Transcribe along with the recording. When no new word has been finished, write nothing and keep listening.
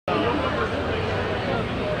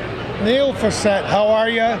Neil Facette, how are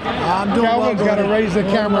you? I'm doing Calvin's well. Got to raise the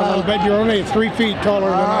camera a little bit. You're only 3 feet taller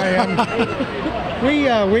than I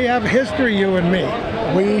am. We have history, you and me.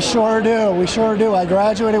 We sure do. We sure do. I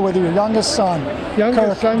graduated with your youngest son.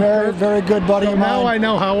 Youngest son, very, very good buddy so of mine. now I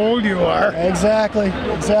know how old you are. Exactly,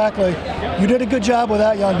 exactly. You did a good job with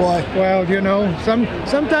that, young boy. Well, you know,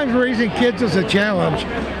 sometimes raising kids is a challenge.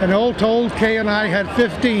 And all told, Kay and I had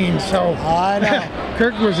 15, so I know.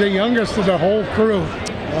 Kirk was the youngest of the whole crew.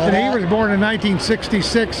 And he was born in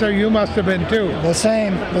 1966, so you must have been too. The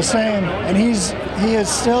same. And he is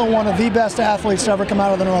still one of the best athletes to ever come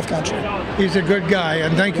out of the North Country. He's a good guy,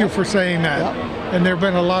 and thank you for saying that. Yep. And there have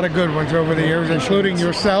been a lot of good ones over the years, including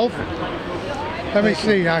yourself. Let me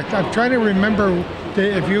see, I'm trying to remember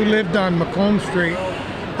if you lived on Macomb Street.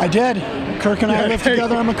 I did. Kirk and I lived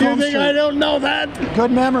together on Macomb You think Street. I don't know that?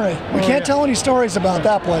 Good memory. We can't tell any stories about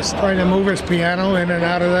that place. Trying to move his piano in and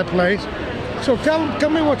out of that place. So tell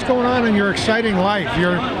me what's going on in your exciting life.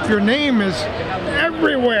 Your name is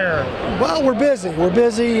everywhere. Well, we're busy.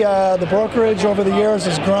 The brokerage over the years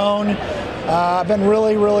has grown. I've been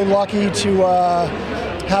really, really lucky to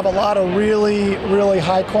have a lot of really, really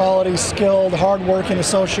high quality, skilled, hardworking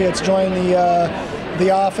associates join the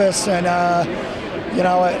office. And you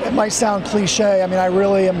know, it might sound cliche. I mean, I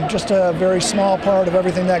really am just a very small part of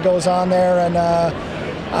everything that goes on there, and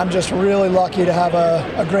I'm just really lucky to have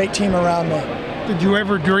a great team around me. Did you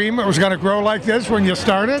ever dream it was going to grow like this when you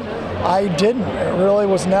started? I didn't. It really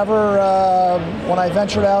was never, when I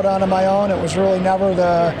ventured out onto my own, it was really never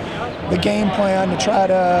the game plan to try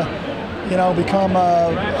to, you know, become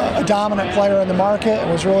a dominant player in the market. It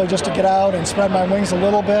was really just to get out and spread my wings a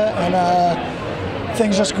little bit, and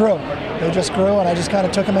things just grew. They just grew, and I just kind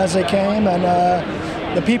of took them as they came,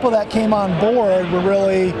 and the people that came on board were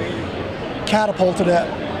really catapulted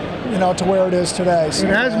it, you know, to where it is today. So,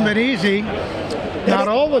 it hasn't been easy. Not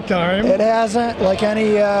all the time. It hasn't, like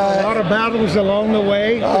any... a lot of battles along the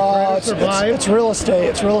way to try to survive. It's real estate.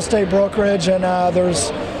 It's real estate brokerage, and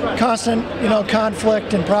there's constant, you know,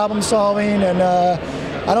 conflict and problem solving, and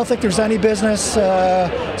I don't think there's any business,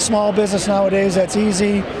 small business nowadays, that's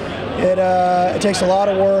easy. It takes a lot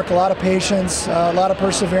of work, a lot of patience, a lot of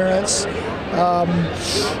perseverance.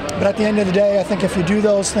 But at the end of the day, I think if you do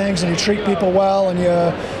those things and you treat people well and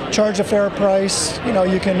you charge a fair price, you know,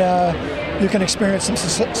 you can experience some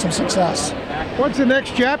success. What's the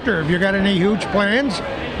next chapter? Have you got any huge plans?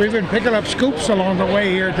 We've been picking up scoops along the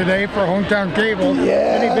way here today for Hometown Cable.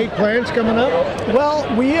 Yeah. Any big plans coming up? Well,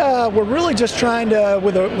 we're really just trying to,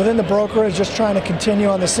 within the brokerage, just trying to continue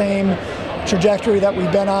on the same trajectory that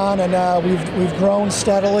we've been on, and we've grown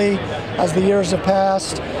steadily as the years have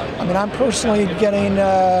passed. I mean, I'm personally getting,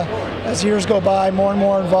 as years go by, more and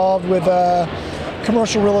more involved with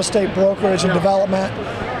commercial real estate brokerage and development,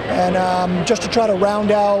 and just to try to round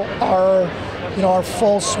out our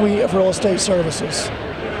full suite of real estate services.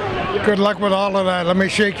 Good luck with all of that. Let me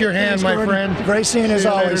shake your hand, my friend. Great seeing you as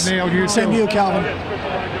always. Later, Neil. Same to you, Calvin.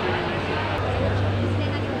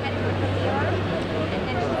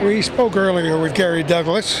 We spoke earlier with Gary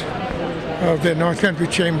Douglas of the North Country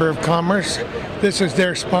Chamber of Commerce. This is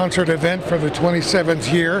their sponsored event for the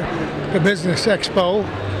 27th year, the Business Expo,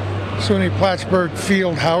 SUNY Plattsburgh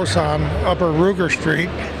Field House on Upper Ruger Street.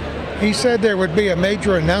 He said there would be a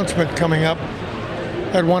major announcement coming up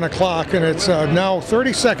at 1 o'clock, and it's now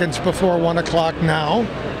 30 seconds before 1 o'clock now.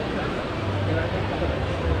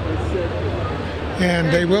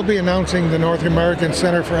 And they will be announcing the North American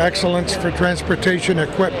Center for Excellence for Transportation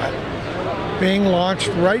Equipment, being launched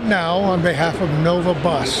right now on behalf of Nova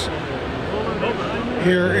Bus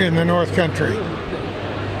here in the North Country.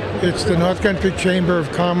 It's the North Country Chamber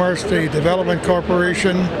of Commerce, the Development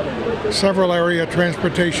Corporation, several area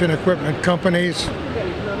transportation equipment companies,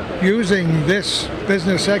 using this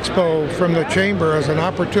Business Expo from the Chamber as an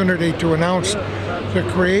opportunity to announce the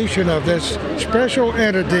creation of this special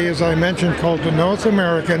entity, as I mentioned, called the North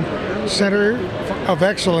American Center of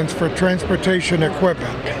Excellence for Transportation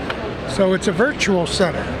Equipment. So it's a virtual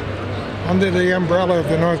center under the umbrella of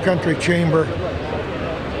the North Country Chamber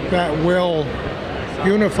that will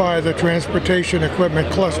unify the transportation equipment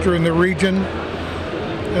cluster in the region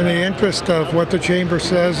in the interest of what the Chamber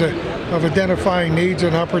says of identifying needs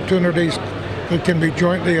and opportunities that can be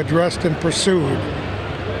jointly addressed and pursued.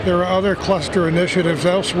 There are other cluster initiatives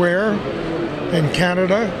elsewhere in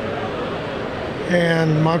Canada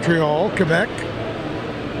and Montreal, Quebec.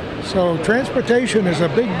 So transportation is a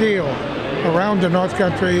big deal around the North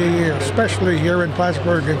Country, especially here in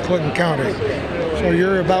Plattsburgh and Clinton County. So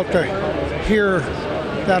you're about to hear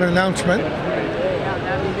that announcement.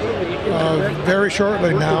 very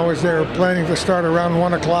shortly now, as they're planning to start around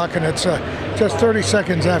 1 o'clock, and it's just 30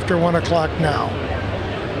 seconds after 1 o'clock now.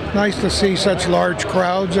 Nice to see such large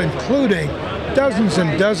crowds, including dozens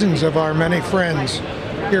and dozens of our many friends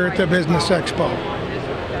here at the Business Expo.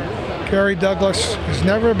 Gary Douglas has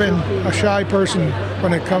never been a shy person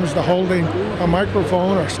when it comes to holding a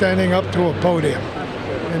microphone or standing up to a podium.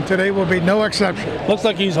 And today will be no exception. Looks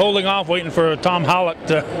like he's holding off, waiting for Tom Hollick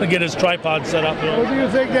to get his tripod set up. Well, do you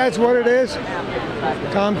think that's what it is?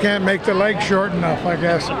 Tom can't make the leg short enough, I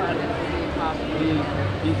guess.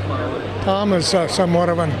 Tom is somewhat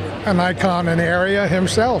of an icon in the area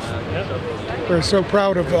himself. We're so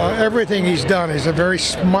proud of everything he's done. He's a very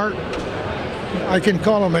smart, I can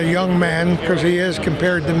call him a young man because he is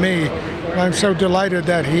compared to me. I'm so delighted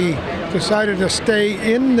that he decided to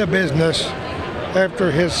stay in the business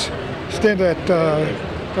after his stint at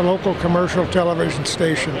the local commercial television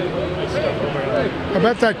station. I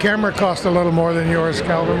bet that camera cost a little more than yours,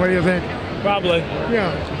 Calvin. What do you think? Probably.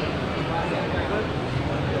 Yeah.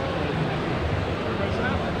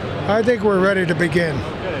 I think we're ready to begin.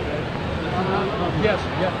 Yes.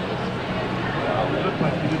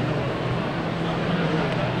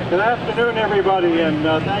 Good afternoon, everybody, and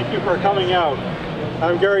thank you for coming out.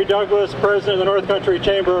 I'm Gary Douglas, President of the North Country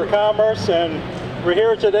Chamber of Commerce, and we're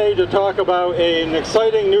here today to talk about an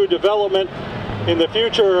exciting new development in the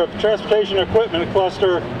future of transportation equipment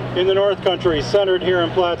cluster in the North Country, centered here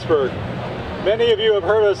in Plattsburgh. Many of you have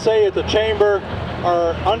heard us say at the Chamber,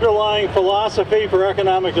 our underlying philosophy for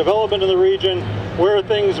economic development in the region, where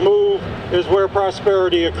things move is where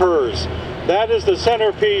prosperity occurs. That is the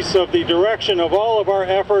centerpiece of the direction of all of our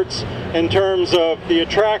efforts in terms of the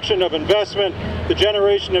attraction of investment, the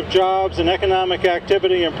generation of jobs and economic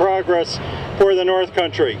activity and progress for the North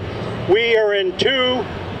Country. We are in two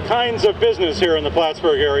kinds of business here in the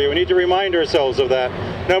Plattsburgh area. We need to remind ourselves of that.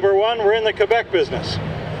 Number one, we're in the Quebec business.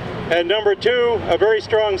 And number two, a very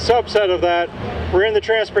strong subset of that, we're in the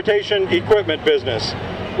transportation equipment business.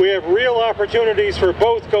 We have real opportunities for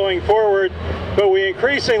both going forward, but we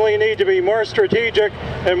increasingly need to be more strategic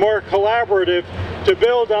and more collaborative to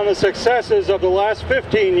build on the successes of the last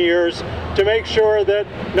 15 years to make sure that,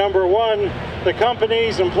 number one, the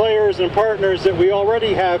companies and players and partners that we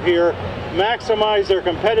already have here maximize their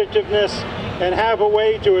competitiveness and have a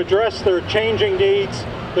way to address their changing needs,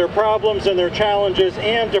 their problems and their challenges,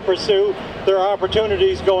 and to pursue their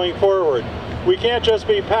opportunities going forward. We can't just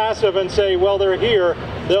be passive and say, well, they're here,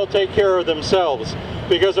 they'll take care of themselves.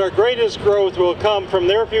 Because our greatest growth will come from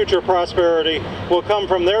their future prosperity, will come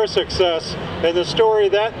from their success, and the story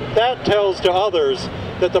that tells to others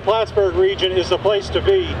that the Plattsburgh region is the place to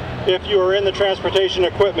be if you are in the transportation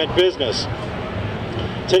equipment business.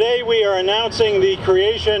 Today we are announcing the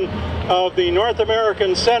creation of the North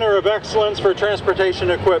American Center of Excellence for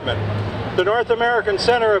Transportation Equipment. The North American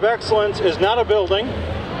Center of Excellence is not a building,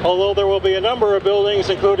 although there will be a number of buildings,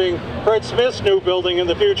 including Fred Smith's new building in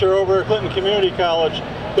the future over at Clinton Community College,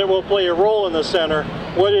 that will play a role in the center.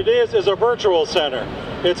 What it is a virtual center.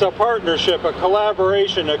 It's a partnership, a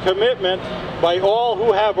collaboration, a commitment by all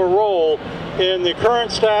who have a role in the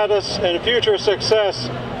current status and future success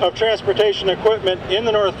of transportation equipment in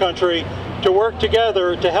the North Country to work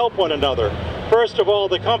together to help one another. First of all,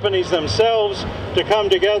 the companies themselves to come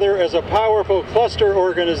together as a powerful cluster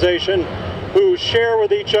organization who share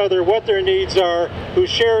with each other what their needs are, who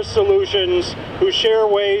share solutions, who share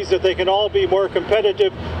ways that they can all be more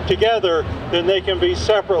competitive together than they can be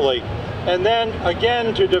separately. And then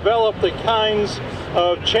again, to develop the kinds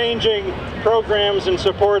of changing programs in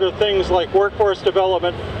support of things like workforce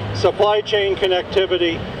development, supply chain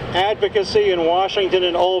connectivity, advocacy in Washington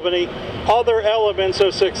and Albany, other elements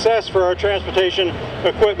of success for our transportation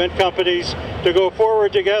equipment companies to go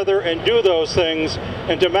forward together and do those things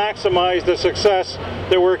and to maximize the success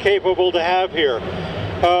that we're capable to have here.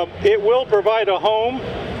 It will provide a home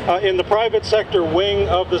in the private sector wing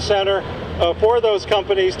of the center for those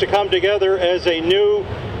companies to come together as a new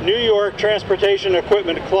New York transportation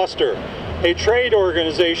equipment cluster, a trade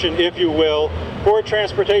organization, if you will, for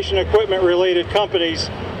transportation equipment related companies,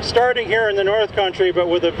 starting here in the North Country, but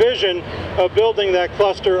with a vision of building that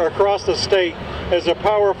cluster across the state as a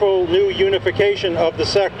powerful new unification of the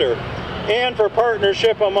sector. And for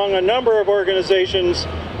partnership among a number of organizations,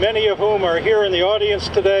 many of whom are here in the audience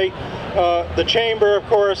today, the Chamber, of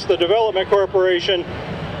course, the Development Corporation,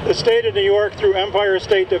 the State of New York through Empire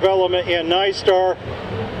State Development and NYSTAR,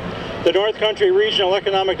 the North Country Regional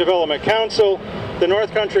Economic Development Council, the North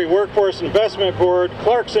Country Workforce Investment Board,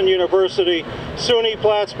 Clarkson University, SUNY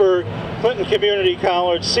Plattsburgh, Clinton Community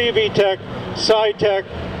College, CV Tech,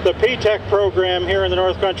 SciTech, the P-Tech program here in the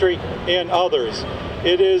North Country, and others.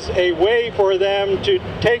 It is a way for them to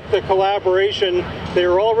take the collaboration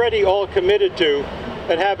they're already all committed to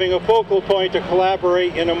and having a focal point to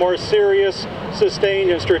collaborate in a more serious, sustained,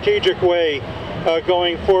 and strategic way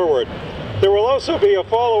going forward. There will also be a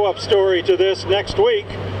follow-up story to this next week,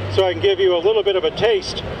 so I can give you a little bit of a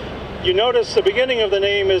taste. You notice the beginning of the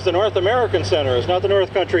name is the North American Center. It's not the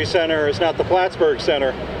North Country Center, it's not the Plattsburgh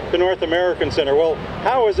Center, the North American Center. Well,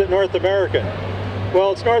 how is it North American?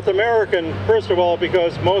 Well, it's North American, first of all,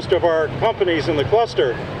 because most of our companies in the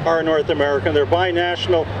cluster are North American. They're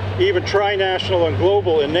binational, even trinational and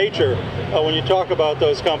global in nature when you talk about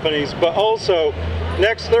those companies. But also,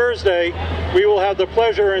 next Thursday, we will have the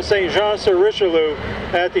pleasure in St. Jean-sur-Richelieu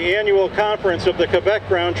at the annual conference of the Quebec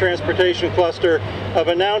Ground Transportation Cluster of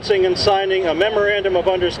announcing and signing a memorandum of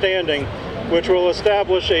understanding which will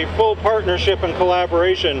establish a full partnership and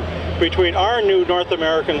collaboration between our new North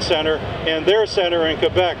American Center and their center in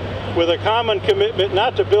Quebec, with a common commitment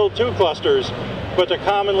not to build two clusters, but to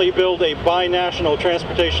commonly build a binational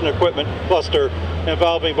transportation equipment cluster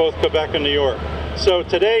involving both Quebec and New York. So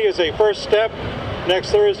today is a first step.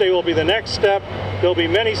 Next Thursday will be the next step. There'll be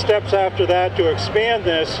many steps after that to expand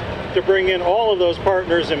this, to bring in all of those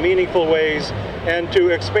partners in meaningful ways, and to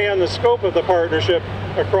expand the scope of the partnership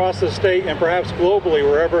across the state and perhaps globally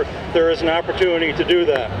wherever there is an opportunity to do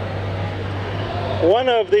that. One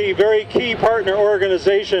of the very key partner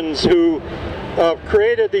organizations who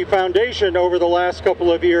created the foundation over the last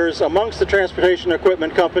couple of years amongst the transportation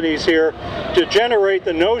equipment companies here to generate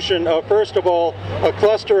the notion of, first of all, a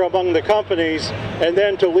cluster among the companies, and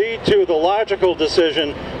then to lead to the logical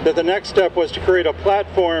decision that the next step was to create a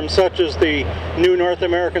platform such as the new North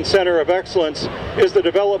American Center of Excellence, is the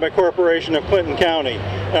Development Corporation of Clinton County.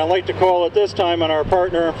 And I'd like to call at this time on our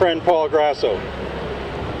partner and friend Paul Grasso.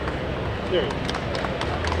 There you go.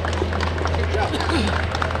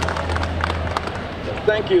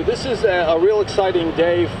 Thank you. This is a real exciting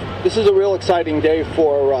day. This is a real exciting day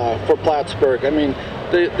for Plattsburgh. I mean,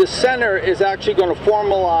 the center is actually going to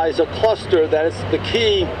formalize a cluster that is the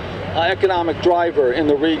key economic driver in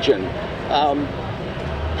the region.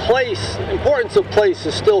 Importance of place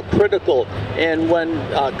is still critical, and when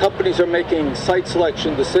companies are making site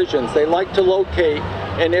selection decisions, they like to locate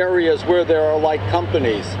in areas where there are like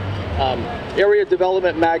companies. Area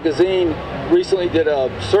Development Magazine recently did a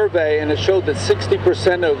survey, and it showed that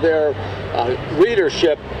 60% of their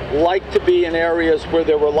readership like to be in areas where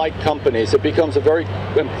there were like companies. It becomes a very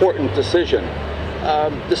important decision.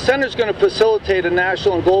 The center is going to facilitate a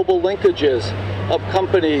national and global linkages of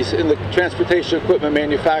companies in the transportation equipment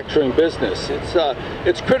manufacturing business.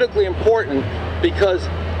 It's critically important because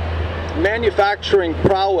manufacturing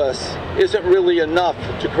prowess isn't really enough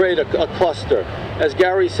to create a cluster. As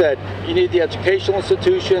Gary said, you need the educational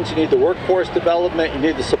institutions, you need the workforce development, you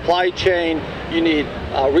need the supply chain, you need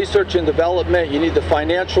research and development, you need the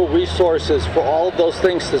financial resources for all of those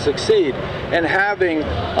things to succeed. And having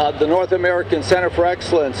the North American Center for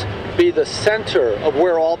Excellence be the center of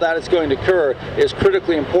where all that is going to occur is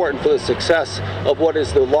critically important for the success of what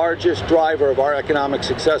is the largest driver of our economic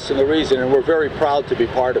success in the region, and we're very proud to be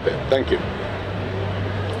part of it. Thank you.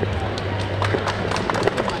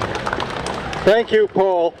 Thank you,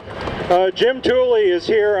 Paul. Jim Tooley is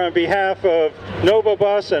here on behalf of Nova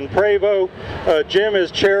Bus and Prevo. Jim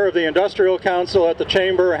is chair of the Industrial Council at the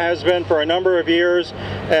Chamber, has been for a number of years,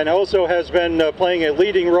 and also has been playing a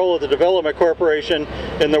leading role at the Development Corporation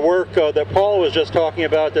in the work that Paul was just talking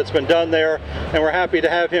about that's been done there, and we're happy to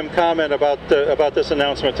have him comment about this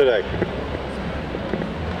announcement today.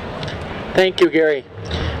 Thank you, Gary.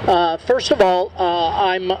 First of all,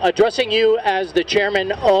 I'm addressing you as the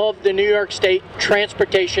chairman of the New York State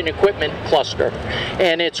Transportation Equipment Cluster.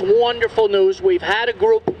 And it's wonderful news. We've had a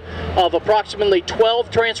group of approximately 12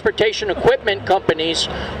 transportation equipment companies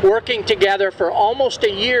working together for almost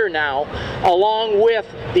a year now, along with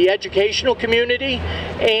the educational community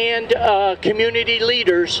and community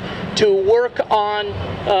leaders, to work on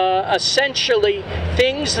essentially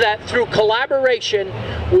things that through collaboration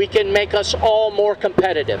we can make us all more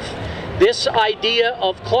competitive. This idea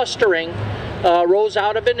of clustering rose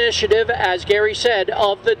out of initiative, as Gary said,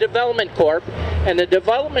 of the Development Corp, and the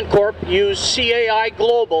Development Corp used CAI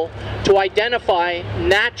Global to identify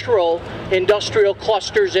natural industrial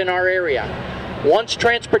clusters in our area. Once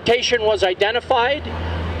transportation was identified,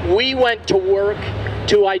 we went to work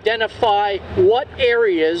to identify what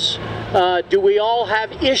areas do we all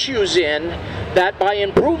have issues in, that by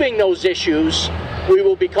improving those issues we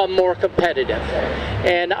will become more competitive.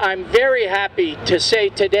 And I'm very happy to say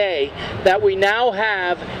today that we now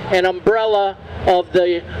have an umbrella of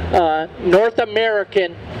the North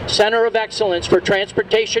American Center of Excellence for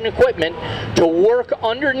Transportation Equipment to work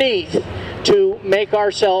underneath to make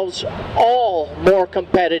ourselves all more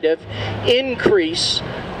competitive, increase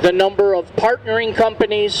the number of partnering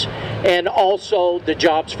companies, and also the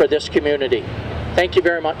jobs for this community. Thank you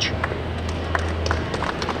very much.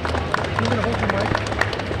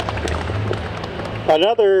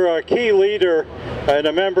 Another key leader and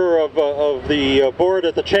a member of the board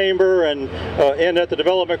at the Chamber and at the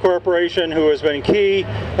Development Corporation who has been key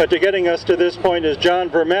to getting us to this point is John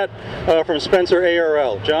Vermette from Spencer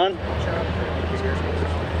ARL. John?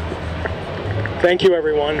 Thank you,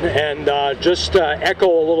 everyone, and just echo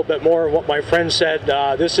a little bit more of what my friend said.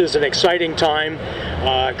 This is an exciting time.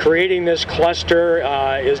 Creating this cluster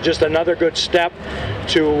is just another good step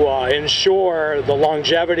to ensure the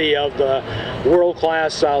longevity of the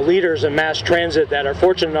world-class leaders in mass transit that are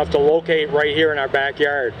fortunate enough to locate right here in our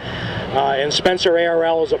backyard. And Spencer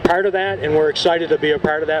ARL is a part of that, and we're excited to be a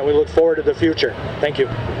part of that. We look forward to the future. Thank you.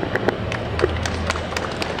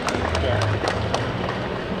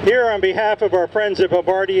 Here on behalf of our friends at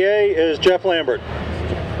Bombardier is Jeff Lambert.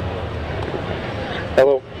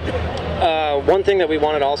 Hello. One thing that we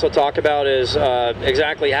wanted to also talk about is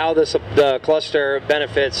exactly how the cluster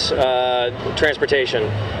benefits transportation.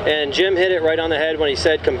 And Jim hit it right on the head when he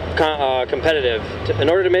said competitive. In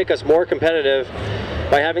order to make us more competitive,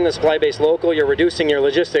 by having the supply base local, you're reducing your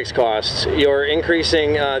logistics costs. You're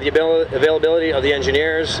increasing the availability of the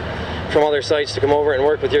engineers from other sites to come over and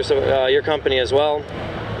work with your company as well,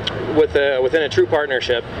 within a true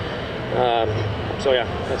partnership. So yeah,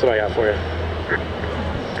 that's what I got for you.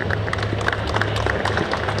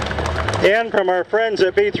 And from our friends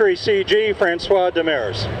at B3CG, Francois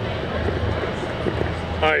Demers.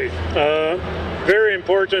 Hi. Very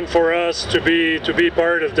important for us to be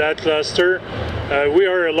part of that cluster. We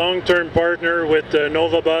are a long-term partner with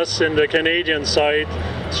Novabus in the Canadian side,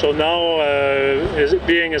 so now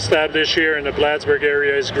being established here in the Plattsburgh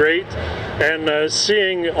area is great, and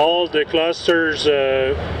seeing all the clusters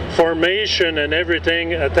formation and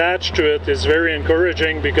everything attached to it is very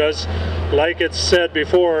encouraging, because like it's said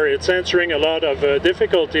before, it's answering a lot of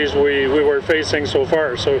difficulties we were facing so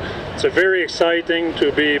far. So it's very exciting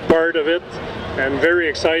to be part of it, and very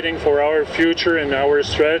exciting for our future and our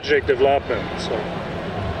strategic development. So.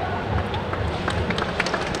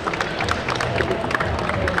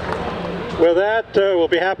 With that, we'll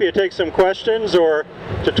be happy to take some questions or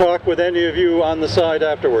to talk with any of you on the side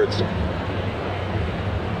afterwards.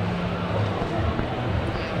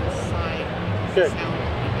 Okay.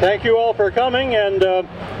 Thank you all for coming, and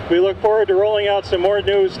we look forward to rolling out some more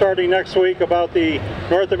news starting next week about the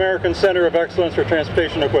North American Center of Excellence for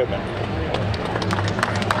Transportation Equipment.